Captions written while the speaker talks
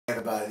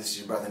Everybody, this is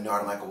your brother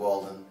Narada Michael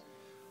Walden.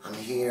 I'm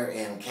here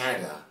in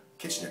Canada,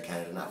 Kitchener,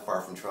 Canada, not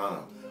far from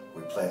Toronto.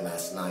 We played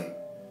last night,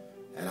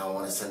 and I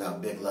want to send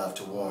out big love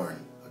to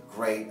Warren, a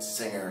great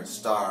singer,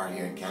 star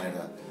here in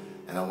Canada,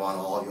 and I want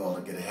all of y'all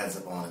to get a heads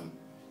up on him.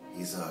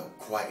 He's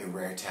quite a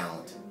rare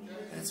talent,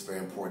 and it's very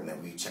important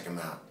that we check him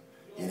out.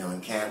 You know,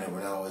 in Canada,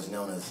 we're not always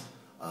known as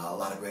a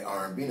lot of great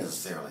R&B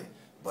necessarily,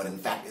 but in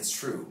fact, it's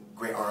true.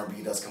 Great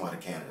R&B does come out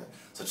of Canada.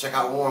 So check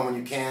out Warren when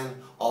you can.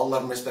 All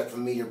love and respect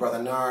from me, your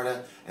brother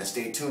Narada, and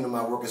stay tuned to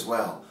my work as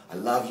well. I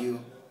love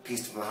you.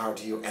 Peace from my heart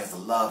to you, and it's a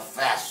love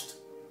fest.